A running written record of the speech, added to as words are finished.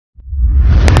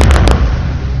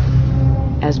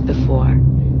as before,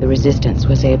 the resistance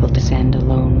was able to send a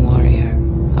lone warrior,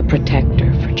 a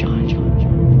protector for John.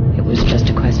 It was just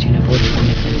a question of which one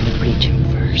of them would reach him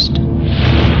first.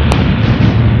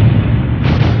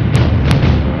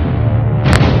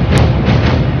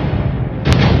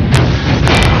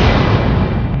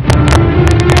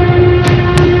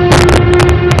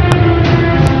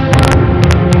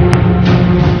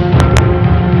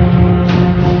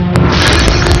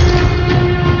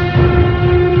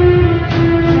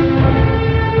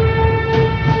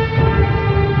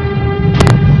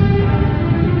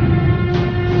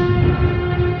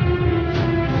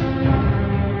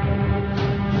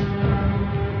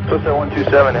 Twister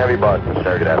 127, Heavy Boston,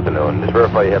 sir. Good afternoon. Just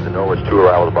verify you have the Norwich 2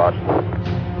 arrivals, Boston.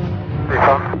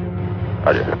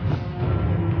 Roger.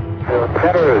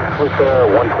 Center is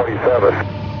Twister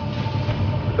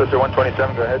 127. Twister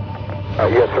 127, go ahead.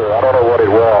 Yes, sir. I don't know what it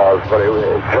was, but it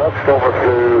was just over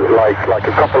to like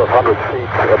a couple of hundred feet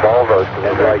above us.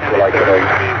 And I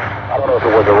don't know if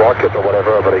it was a rocket or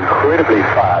whatever, but incredibly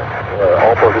fast,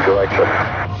 opposite direction.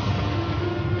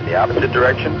 The opposite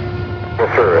direction? Yes,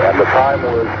 sir. And the time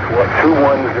was,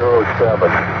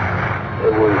 2107.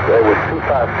 It was too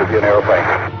fast to be an airplane.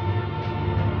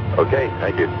 Okay,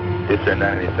 thank you. Houston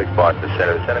 986 Boston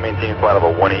Center. Center maintain flight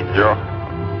level 180.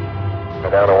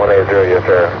 Down to 180, yes,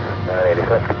 sir.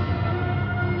 986.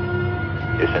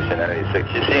 Houston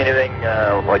 986. You see anything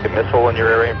like a missile in your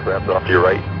area, perhaps off to your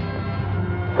right?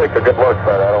 Take a good look,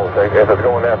 but I don't think, if it's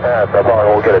going that fast, I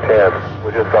probably won't get a chance.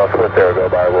 We just saw Twister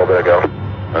go by a little bit ago.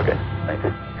 Okay, thank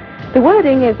you. The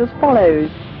wording is as follows.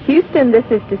 Houston, this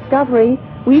is Discovery.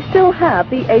 We still have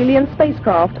the alien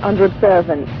spacecraft under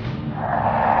observance. Houston,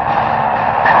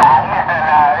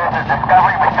 this is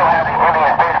Discovery. We still have the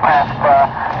alien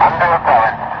spacecraft under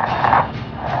observance.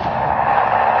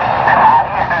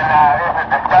 Houston, this is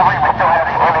Discovery. We still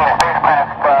have the alien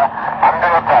spacecraft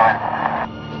under observance.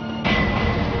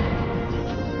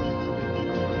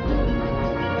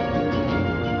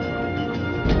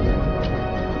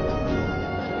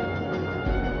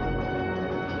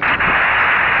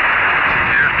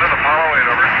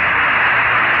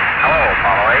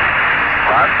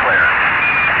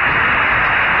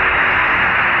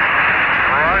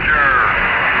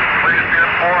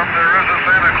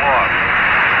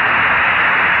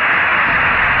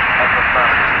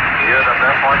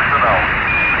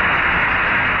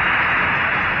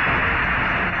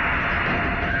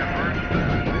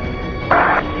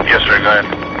 Yes, sir, go ahead.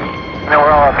 Now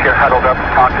we're all up here huddled up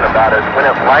talking about it. When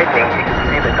it's lightning, you can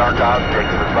see the dark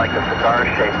object. It was like a cigar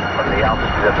shape from the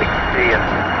altitude that we can see. And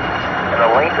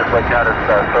the length is what got us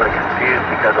sort of confused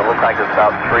because it looked like it's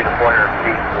about 300 to 400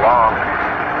 feet long.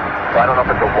 So I don't know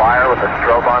if it's a wire with a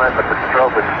strobe on it, but the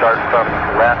strobe would start from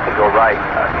left and go right,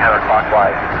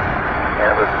 counterclockwise.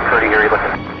 And it was pretty eerie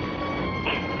looking.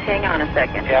 Hang on a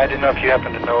second. Yeah, I didn't know if you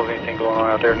happen to know of anything going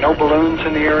on out there. No balloons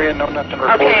in the area, no nothing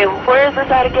reported. Okay, where is this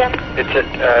at again? It's at,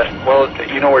 well,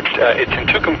 you know where it's in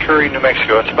Tucumcari, New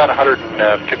Mexico. It's about 150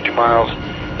 miles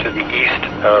to the east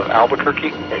of Albuquerque.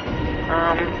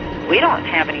 We don't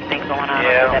have anything going on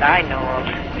over that I know of.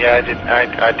 Yeah,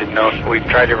 I didn't know. We've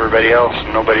tried everybody else,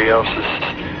 and nobody else is.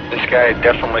 This guy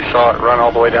definitely saw it run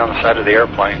all the way down the side of the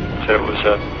airplane. Said it was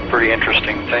a pretty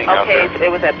interesting thing out there. Okay,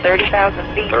 it was at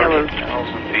 30,000 feet. 30,000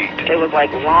 feet. It was like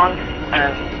long.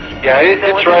 Yeah,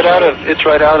 it's right out of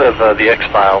the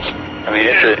X-Files. I mean,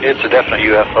 it's a definite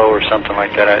UFO or something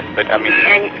like that. But I mean,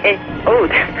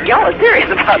 y'all are serious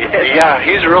about this. Yeah,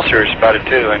 he's real serious about it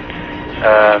too. And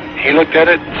he looked at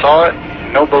it, saw it.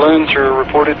 No balloons are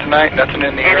reported tonight. Nothing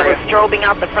in the area. And it was strobing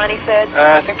out the front. He said.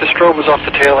 I think the strobe was off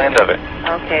the tail end of it.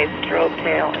 Okay, strobe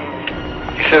tail end.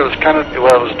 He said it was kind of,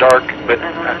 well, it was dark, but he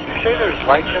said there was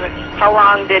lights in it. How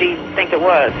long did he think it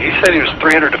was? He said he was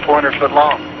 300 to 400 foot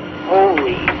long.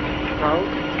 Holy smokes.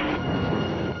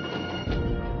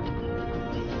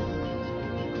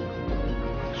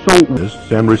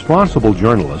 So, and responsible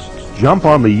journalists jump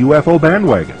on the UFO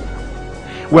bandwagon.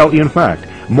 Well, in fact,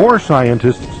 more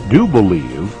scientists do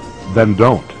believe than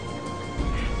don't.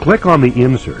 Click on the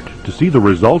insert to see the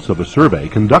results of a survey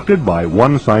conducted by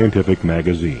One Scientific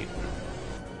magazine.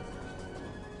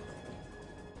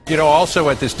 You know, also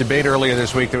at this debate earlier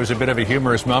this week, there was a bit of a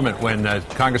humorous moment when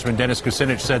Congressman Dennis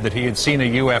Kucinich said that he had seen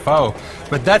a UFO.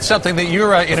 But that's something that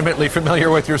you're intimately familiar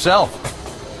with yourself.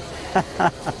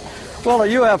 Well, a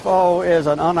UFO is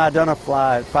an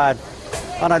unidentified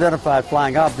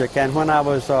flying object. And when I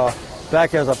was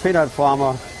back as a peanut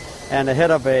farmer and the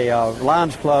head of a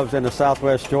Lions clubs in the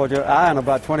southwest Georgia, I and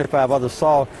about 25 others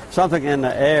saw something in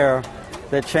the air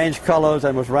that changed colors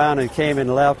and was round and came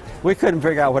and left. We couldn't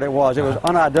figure out what it was. It was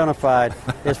unidentified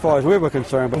as far as we were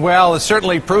concerned. Well, it's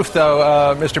certainly proof,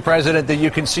 though, Mr. President, that you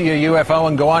can see a UFO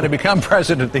and go on to become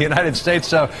President of the United States,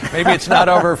 so maybe it's not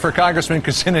over for Congressman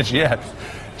Kucinich yet.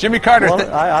 Jimmy Carter.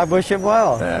 Well, I wish him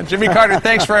well. Jimmy Carter,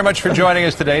 thanks very much for joining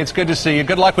us today. It's good to see you.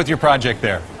 Good luck with your project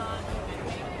there.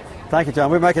 Thank you, John.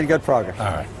 We're making good progress. All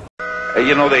right.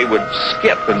 You know, they would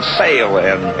skip and sail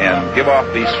and give off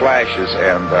these flashes,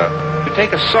 and you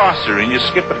take a saucer and you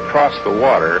skip it across the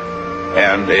water,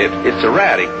 and it's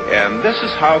erratic, and this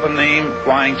is how the name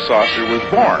flying saucer was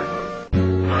born.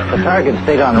 The target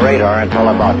stayed on radar until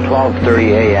about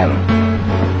 12:30 a.m.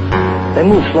 They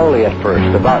moved slowly at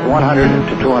first, about 100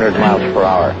 to 200 miles per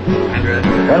hour.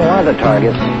 Then one of the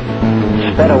targets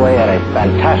sped away at a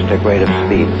fantastic rate of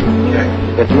speed.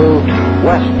 It moved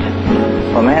west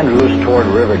from Andrews toward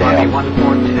Riverdale.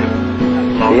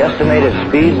 The estimated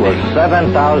speed was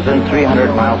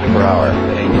 7,300 miles per hour.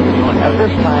 At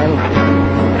this time,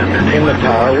 in the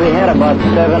tower, we had about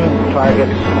 7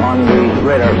 targets on the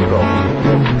radar scope.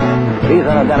 These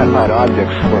unidentified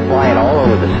objects were flying all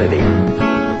over the city.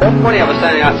 20 of us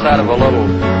standing outside of a little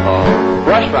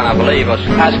restaurant, I believe, a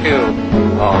high school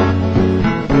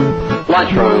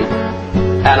lunchroom,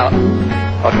 and a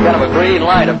kind of a green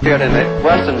light appeared in the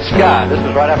western sky. This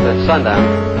was right after sundown,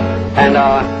 and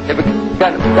it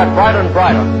got brighter and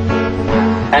brighter,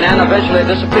 and then eventually it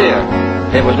disappeared.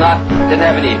 It was not, didn't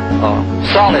have any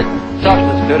solid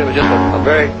substance to it. It was just a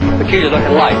very peculiar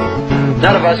looking light.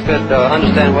 None of us could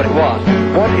understand what it was.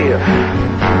 What if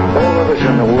all of us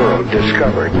in the world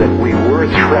discovered that we were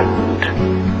threatened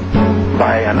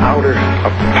by a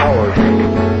power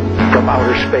from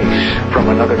outer space, from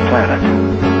another planet?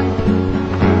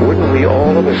 Wouldn't we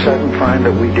all of a sudden find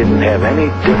that we didn't have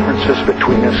any differences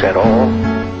between us at all?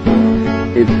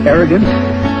 It's arrogant,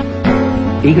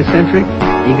 egocentric,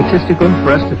 egotistical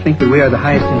for us to think that we are the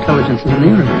highest intelligences in the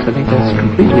universe. I think that's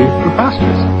completely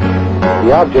preposterous.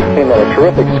 The object came at a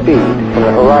terrific speed. From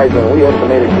the horizon, we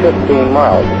estimated 15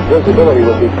 miles. Visibility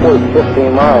would be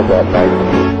 15 miles that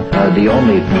night. The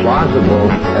only plausible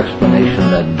explanation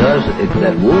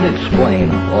that would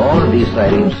explain all of these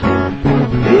sightings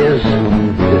is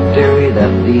the theory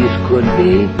that these could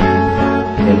be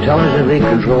intelligently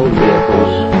controlled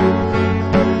vehicles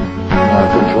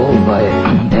controlled by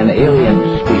an alien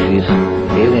species,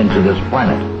 alien to this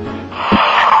planet.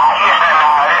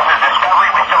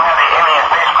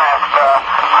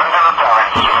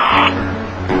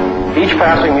 Each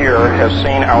passing year has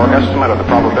seen our estimate of the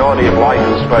probability of life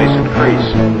in space increase,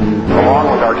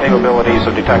 along with our capabilities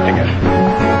of detecting it.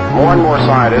 More and more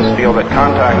scientists feel that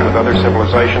contact with other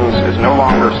civilizations is no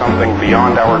longer something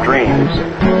beyond our dreams,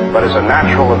 but is a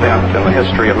natural event in the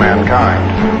history of mankind.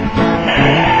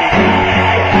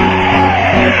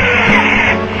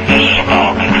 This is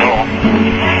Apollo Control.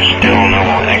 Still no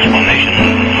explanation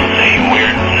of the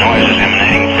weird noises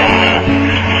emanating from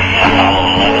Apollo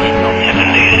 11. If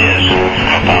indeed it is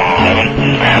Apollo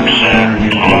 11, perhaps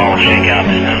we'll all shake out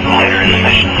later in the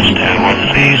mission as to what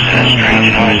these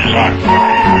strange noises are.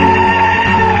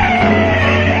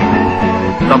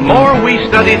 The more we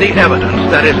study the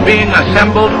evidence that is being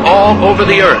assembled all over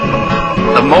the earth,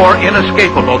 the more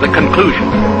inescapable the conclusion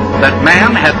that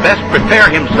man had best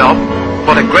prepare himself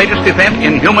for the greatest event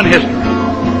in human history,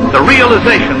 the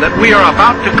realization that we are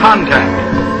about to contact,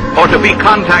 or to be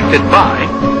contacted by,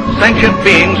 sentient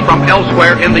beings from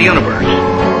elsewhere in the universe.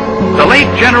 The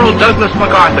late General Douglas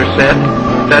MacArthur said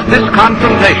that this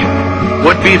confrontation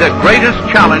would be the greatest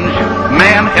challenge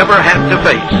man ever had to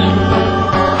face.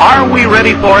 Are we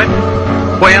ready for it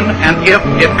when and if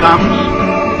it comes?